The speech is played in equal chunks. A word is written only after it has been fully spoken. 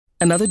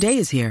Another day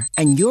is here,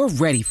 and you're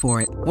ready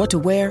for it. What to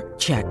wear?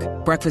 Check.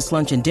 Breakfast,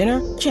 lunch, and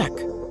dinner? Check.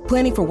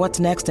 Planning for what's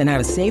next and how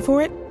to save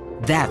for it?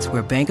 That's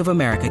where Bank of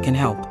America can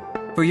help.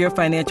 For your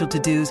financial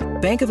to-dos,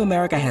 Bank of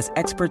America has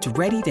experts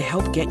ready to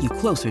help get you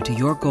closer to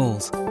your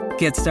goals.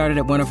 Get started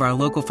at one of our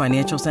local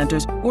financial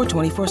centers or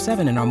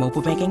 24/7 in our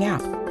mobile banking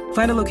app.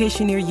 Find a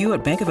location near you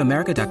at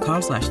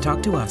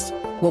bankofamerica.com/talktous.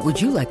 What would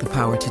you like the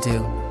power to do?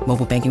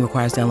 Mobile banking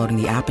requires downloading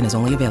the app and is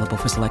only available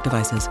for select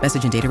devices.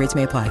 Message and data rates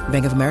may apply.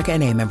 Bank of America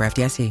N.A., member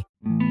FDIC.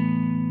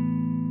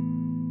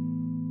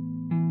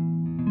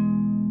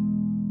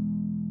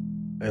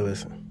 Hey,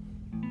 listen.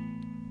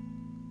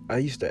 I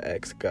used to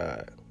ask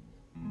God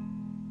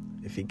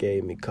if he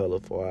gave me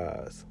colorful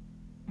eyes,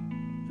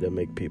 it'll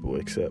make people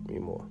accept me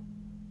more.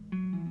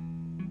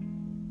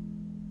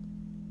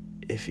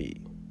 If he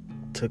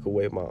took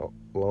away my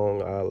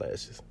long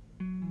eyelashes,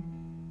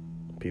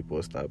 people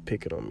would stop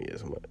picking on me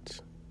as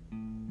much.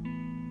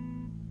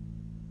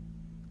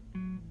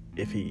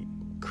 If he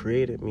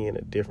created me in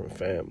a different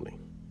family,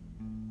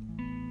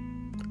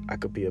 I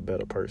could be a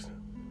better person.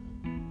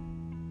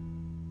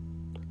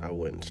 I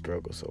wouldn't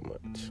struggle so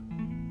much.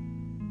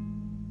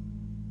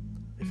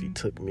 If he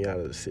took me out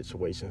of the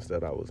situations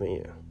that I was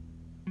in,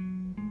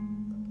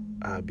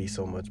 I'd be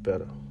so much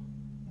better.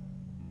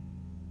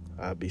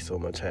 I'd be so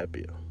much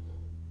happier.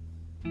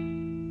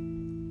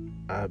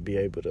 I'd be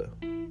able to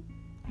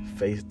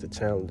face the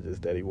challenges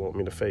that he want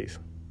me to face.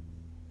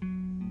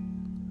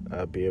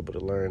 I'd be able to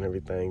learn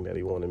everything that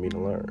he wanted me to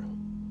learn.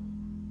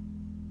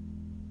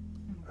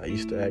 I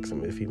used to ask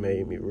him if he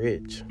made me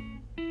rich,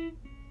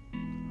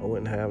 I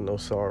wouldn't have no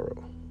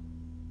sorrow.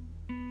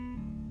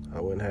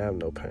 I wouldn't have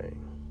no pain.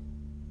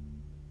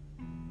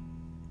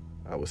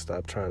 I would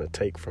stop trying to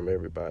take from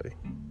everybody,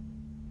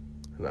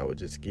 and I would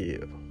just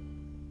give.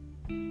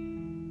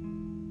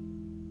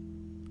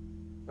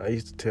 I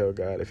used to tell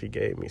God if he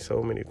gave me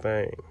so many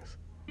things,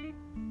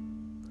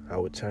 I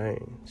would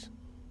change.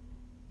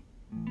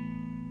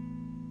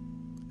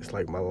 It's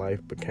like my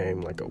life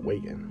became like a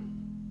waiting.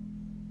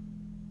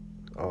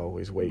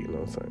 Always waiting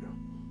on something.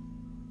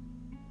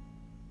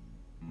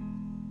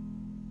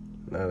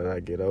 Now that I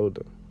get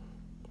older,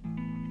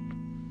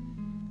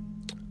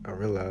 I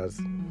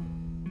realize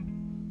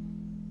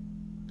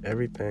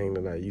everything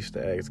that I used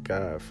to ask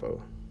God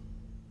for,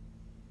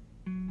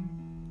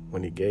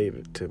 when he gave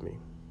it to me,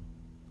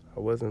 I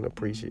wasn't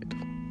appreciative.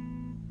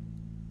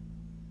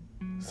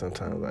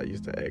 Sometimes I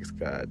used to ask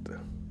God to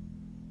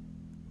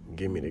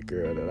give me the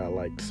girl that I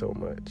liked so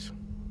much.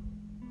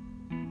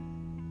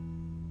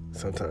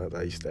 Sometimes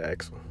I used to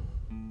ask him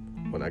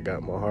when I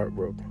got my heart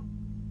broken,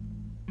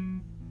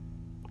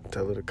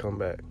 tell her to come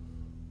back,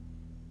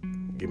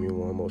 give me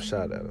one more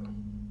shot at her.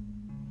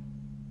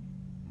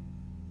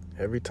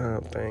 Every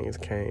time things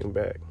came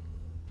back,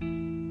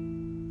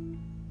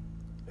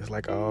 it's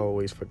like I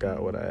always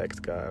forgot what I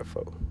asked God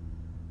for.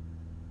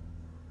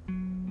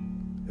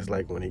 It's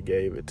like when he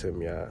gave it to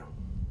me, I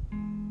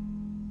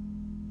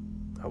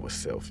was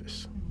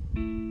selfish.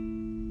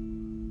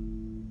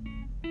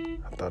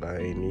 I thought I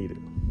ain't need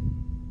it.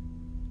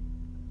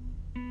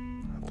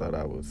 I thought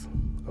I was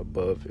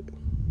above it.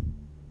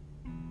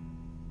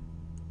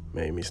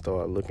 Made me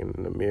start looking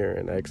in the mirror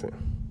and asking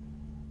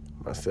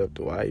myself,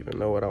 do I even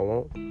know what I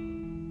want?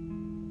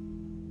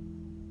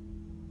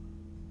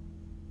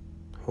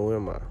 Who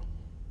am I?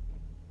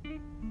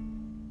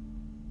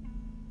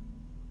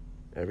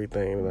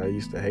 Everything that I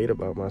used to hate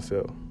about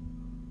myself,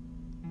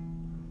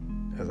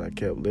 as I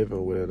kept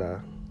living with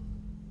it,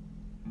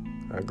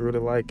 I grew to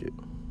like it.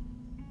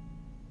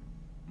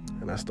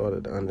 And I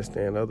started to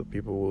understand other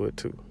people would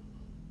too.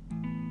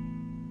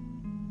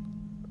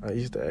 I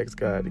used to ask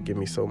God to give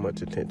me so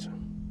much attention.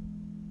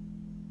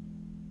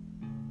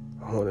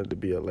 I wanted to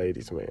be a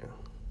ladies' man.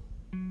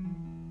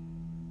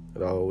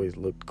 It always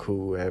looked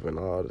cool having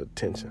all the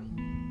attention,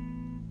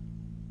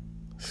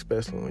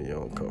 especially when you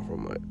don't come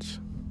from much.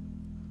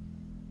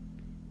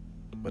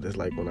 But it's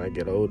like when I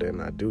get older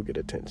and I do get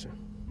attention,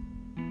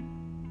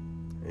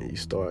 and you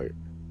start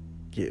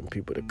getting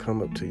people to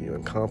come up to you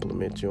and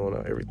compliment you on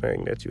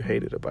everything that you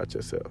hated about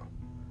yourself.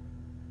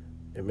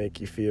 It make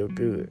you feel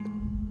good.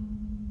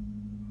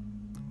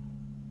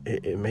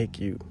 It make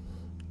you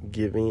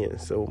give in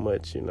so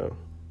much, you know.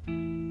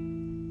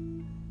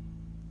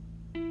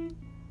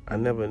 I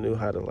never knew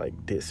how to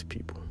diss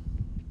people.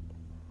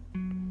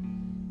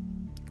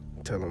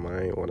 Tell them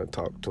I ain't want to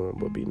talk to them,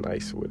 but be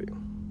nice with it.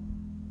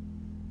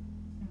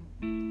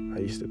 I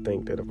used to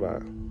think that if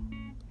I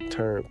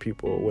turned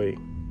people away,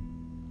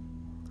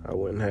 I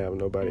wouldn't have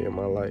nobody in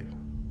my life.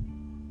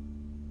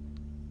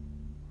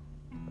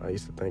 I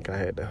used to think I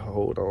had to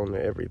hold on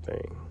to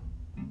everything.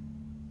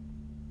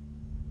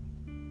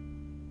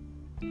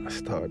 I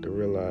started to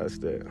realize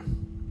that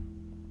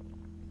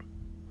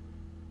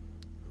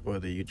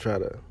whether you try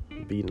to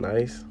be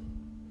nice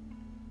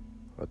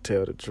or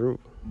tell the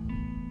truth,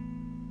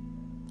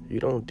 you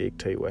don't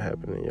dictate what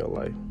happened in your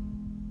life.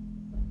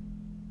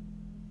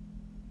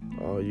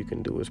 All you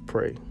can do is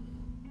pray.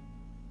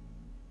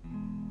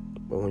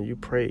 But when you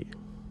pray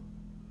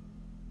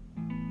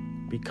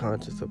be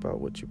conscious about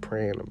what you're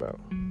praying about.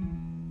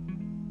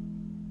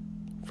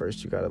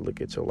 First, you got to look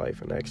at your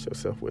life and ask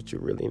yourself what you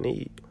really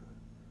need.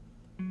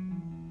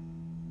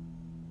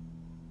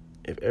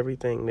 If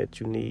everything that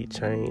you need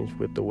changed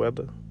with the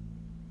weather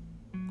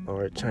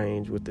or it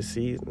changed with the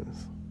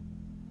seasons,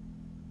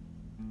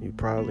 you're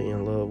probably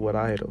in love with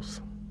idols.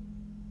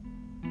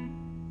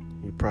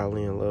 You're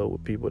probably in love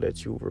with people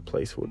that you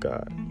replace with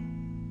God.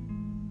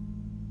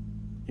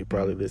 You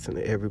probably listen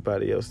to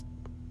everybody else's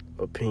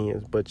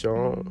opinions but your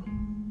own.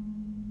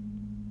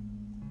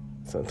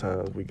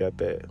 Sometimes we got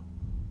that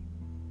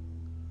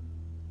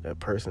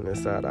person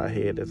inside our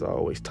head that's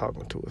always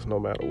talking to us no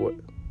matter what.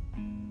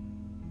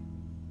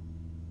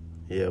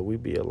 Yeah, we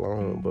be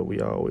alone, but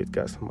we always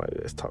got somebody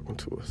that's talking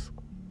to us.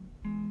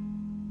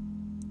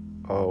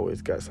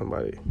 Always got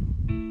somebody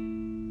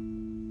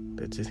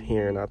that's just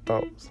hearing our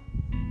thoughts.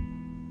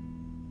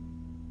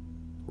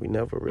 We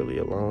never really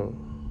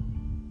alone.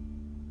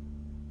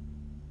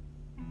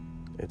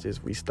 It's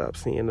just we stop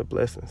seeing the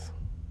blessings.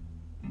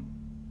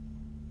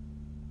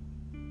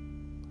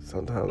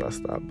 Sometimes I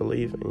stop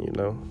believing, you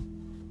know.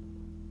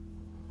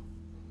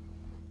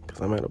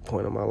 Because I'm at a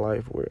point in my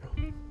life where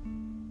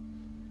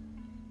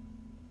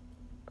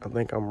I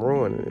think I'm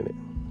ruining it.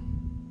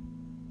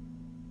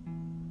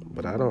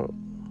 But I don't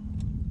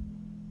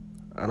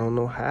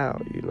know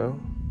how, you know.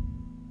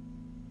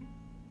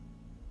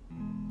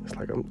 It's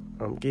like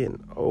I'm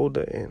getting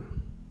older and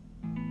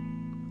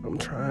I'm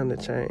trying to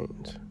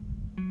change.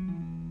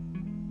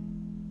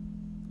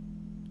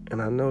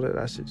 And I know that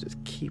I should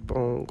just keep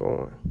on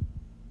going.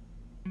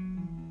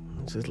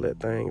 Just let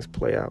things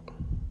play out.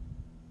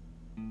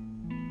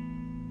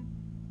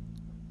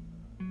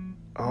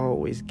 I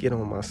always get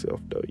on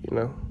myself though, you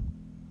know.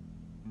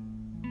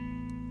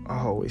 I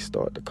always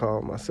start to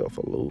call myself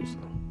a loser.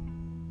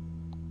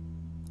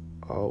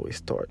 I always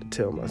start to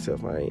tell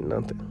myself I ain't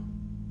nothing.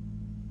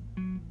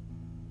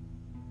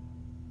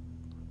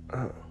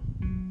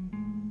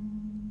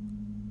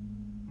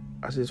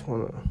 I just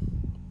want to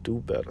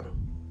do better.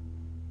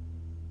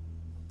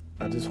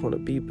 I just want to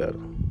be better.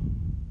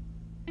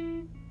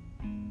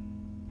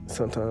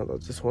 Sometimes I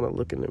just want to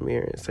look in the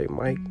mirror and say,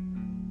 Mike,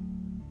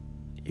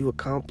 you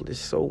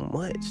accomplished so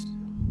much.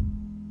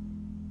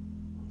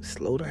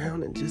 Slow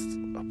down and just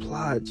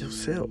apply it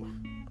yourself.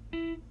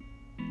 You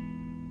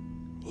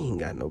ain't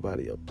got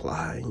nobody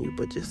applying you,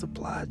 but just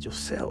apply it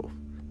yourself.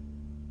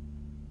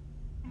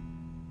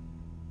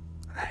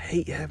 I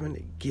hate having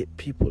to get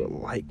people to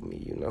like me,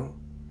 you know?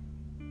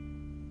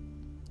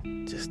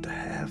 Just to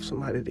have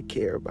somebody to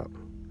care about me.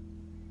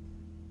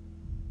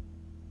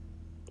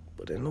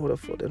 But in order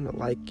for them to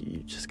like you,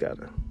 you just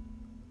gotta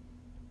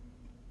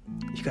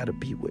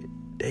be what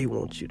they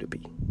want you to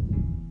be.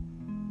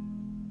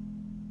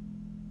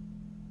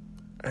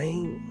 I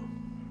ain't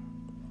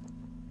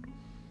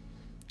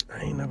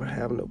never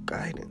have no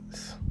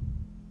guidance.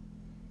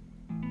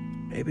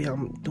 Maybe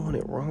I'm doing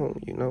it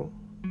wrong, you know?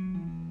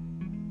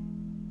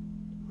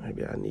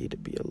 Maybe I need to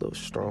be a little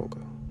stronger.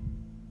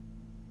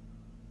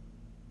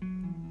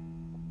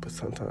 But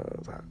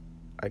sometimes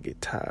I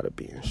get tired of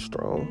being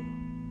strong.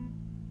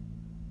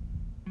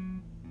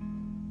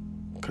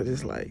 Cause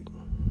it's like,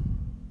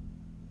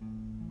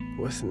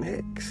 what's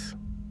next?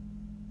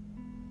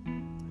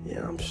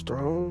 Yeah, I'm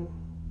strong.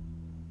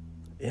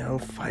 Yeah, I'm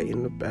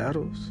fighting the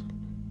battles.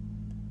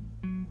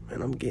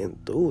 Man, I'm getting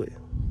through it.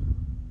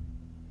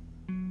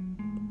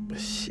 But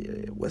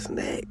shit, what's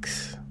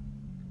next?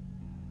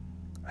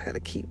 I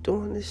gotta keep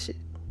doing this shit.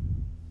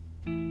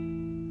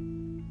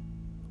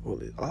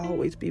 Will it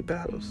always be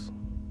battles?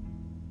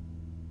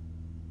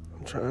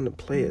 I'm trying to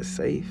play it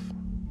safe.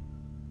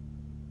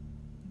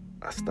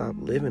 I stopped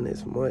living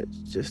as much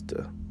just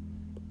to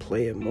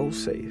play it more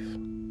safe.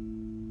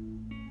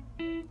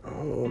 I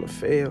don't want to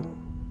fail.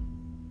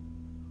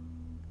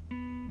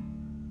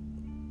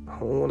 I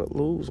don't want to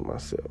lose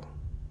myself.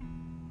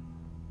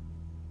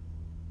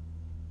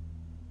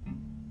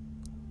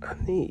 I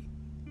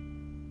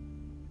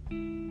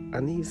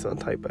need some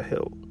type of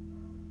help.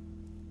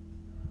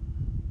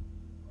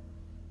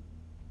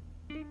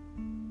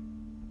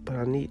 But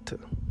I need to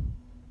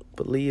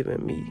believe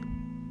in me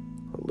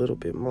a little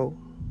bit more.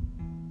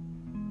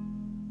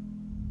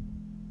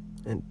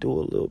 And do a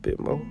little bit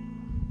more.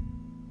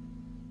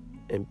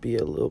 And be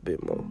a little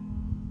bit more.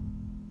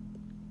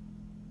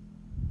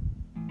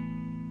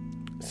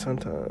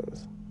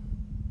 Sometimes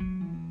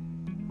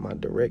my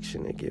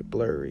direction it get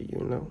blurry, you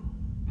know.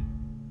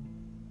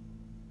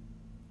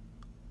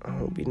 I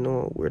don't be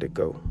knowing where to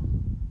go.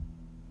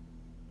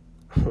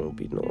 I don't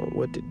be knowing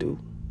what to do.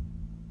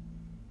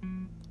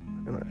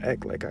 And I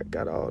act like I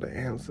got all the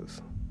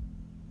answers.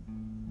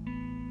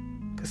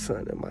 Cause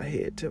something in my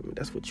head tell me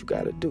that's what you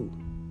gotta do.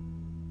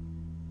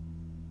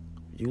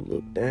 You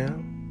look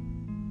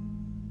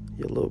down,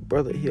 your little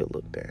brother, he'll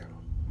look down.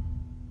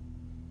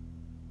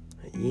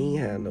 And you ain't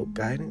had no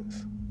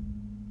guidance.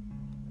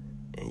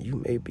 And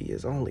you may be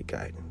his only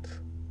guidance.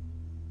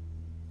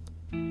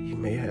 You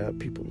may have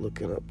people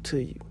looking up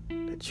to you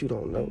that you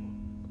don't know.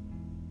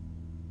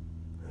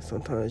 And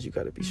sometimes you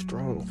gotta be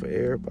strong for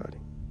everybody.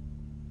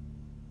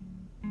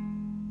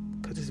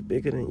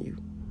 bigger than you.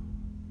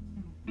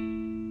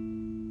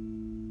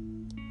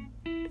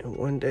 And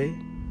one day,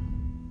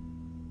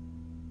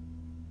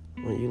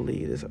 when you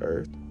leave this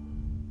earth,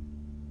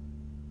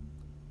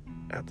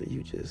 after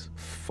you just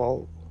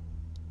fought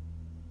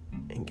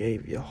and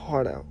gave your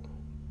heart out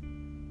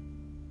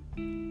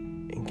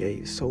and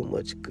gave so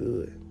much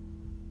good,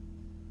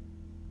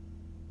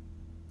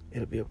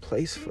 it'll be a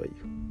place for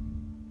you.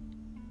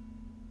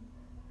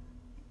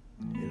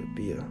 It'll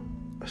be a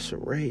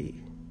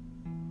charade.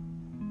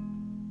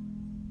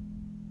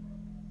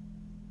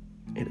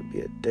 It'll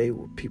be a day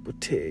where people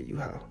tell you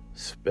how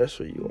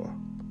special you are,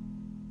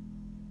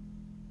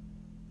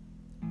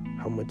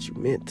 how much you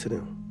meant to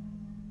them,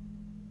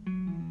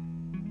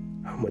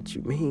 how much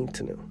you mean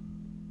to them.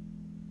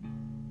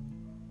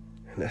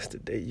 And that's the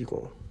day you're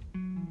gonna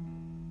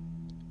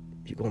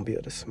be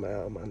able to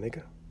smile, my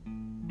nigga.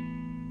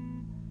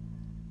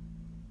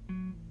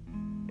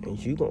 And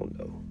you gonna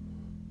know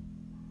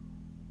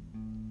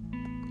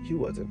you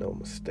wasn't no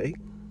mistake.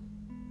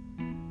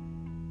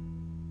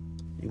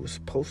 You were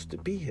supposed to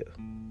be here.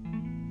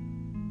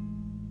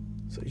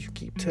 So you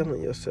keep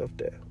telling yourself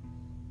that.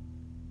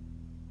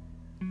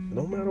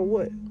 No matter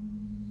what.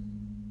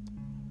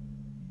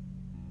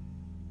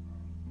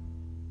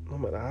 No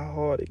matter how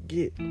hard it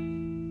get,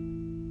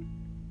 you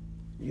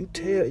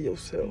tell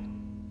yourself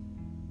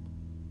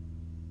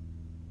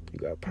you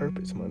got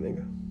purpose, my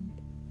nigga.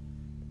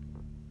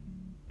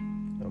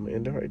 I'm gonna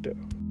end it right there.